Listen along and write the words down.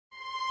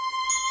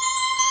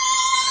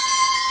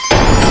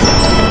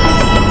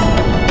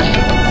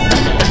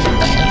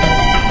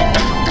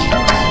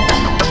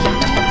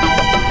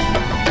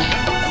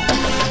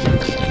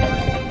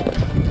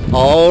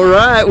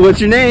right, what's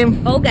your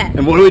name? Olga.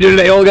 And what do we do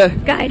today, Olga?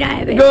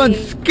 Skydiving. Going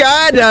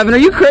skydiving. Are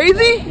you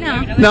crazy?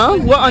 No. No?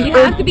 What on You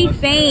earth? have to be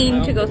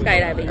sane to go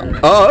skydiving.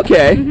 Oh,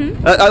 okay.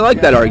 I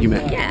like that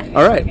argument. Yeah.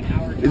 All right.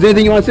 Is there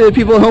anything you want to say to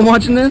people at home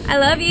watching this? I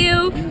love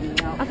you.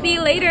 I'll see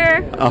you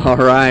later. All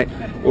right.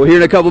 Well, here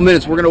in a couple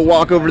minutes, we're going to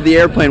walk over to the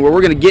airplane where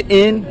we're going to get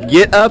in,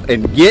 get up,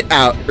 and get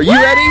out. Are you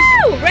ready?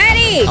 Woo!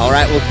 Ready. All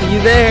right. We'll see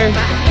you there.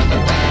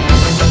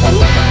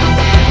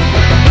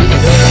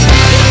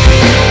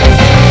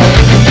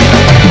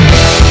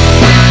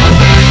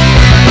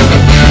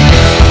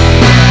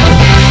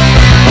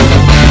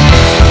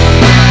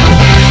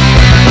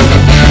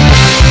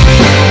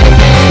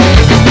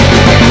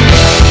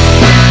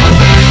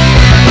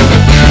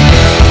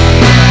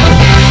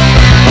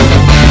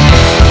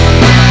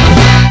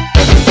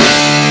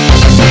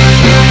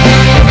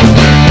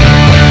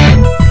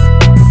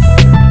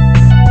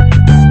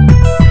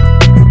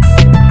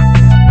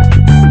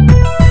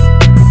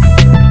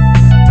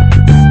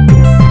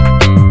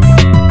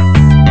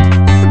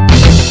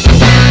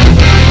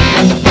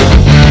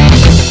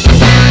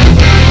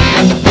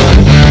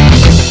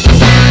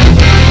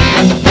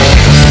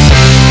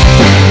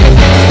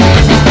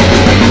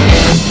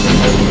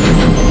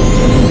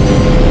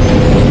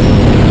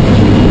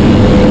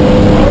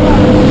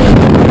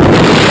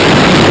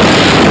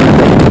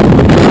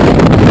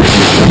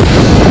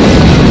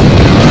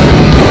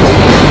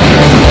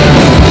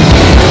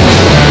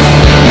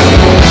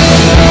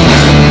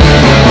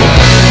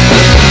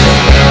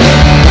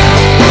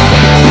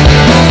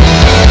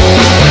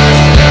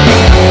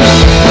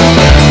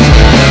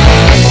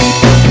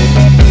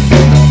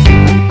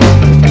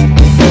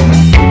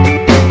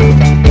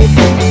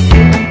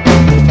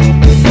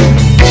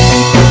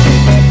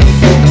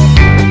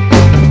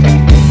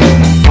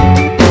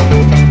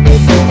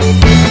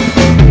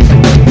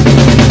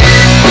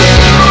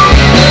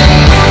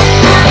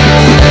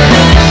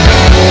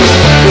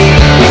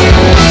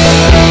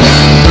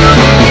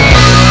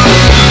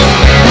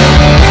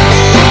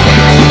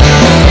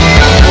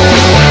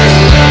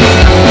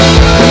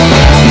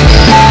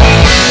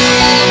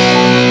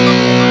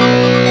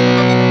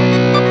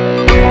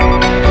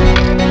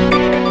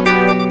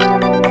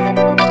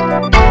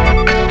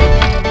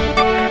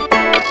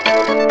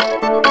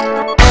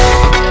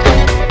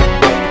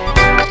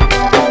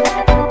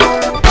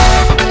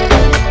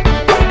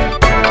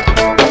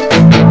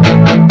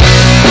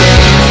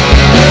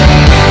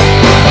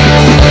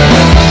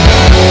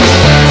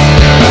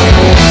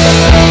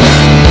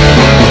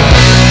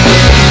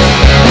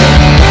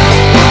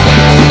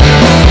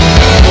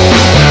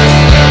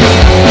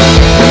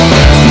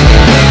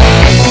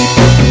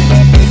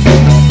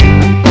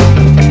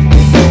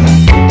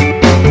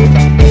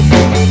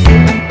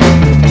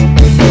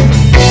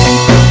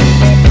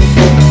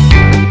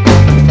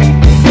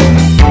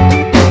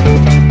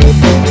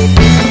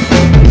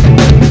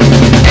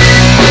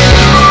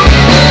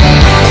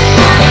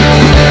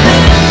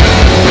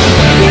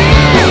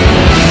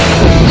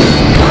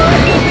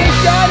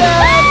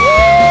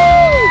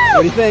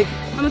 What do you think?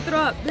 I'm gonna throw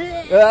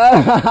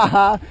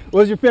up. What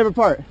was your favorite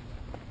part?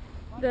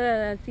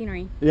 The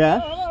scenery. Yeah?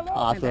 My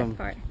Awesome. best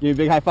part. Give me a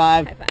big high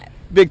five. High five.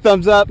 Big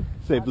thumbs up.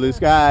 Say blue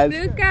skies.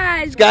 Blue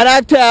skies.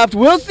 Skydive Taft.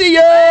 We'll see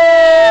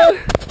you.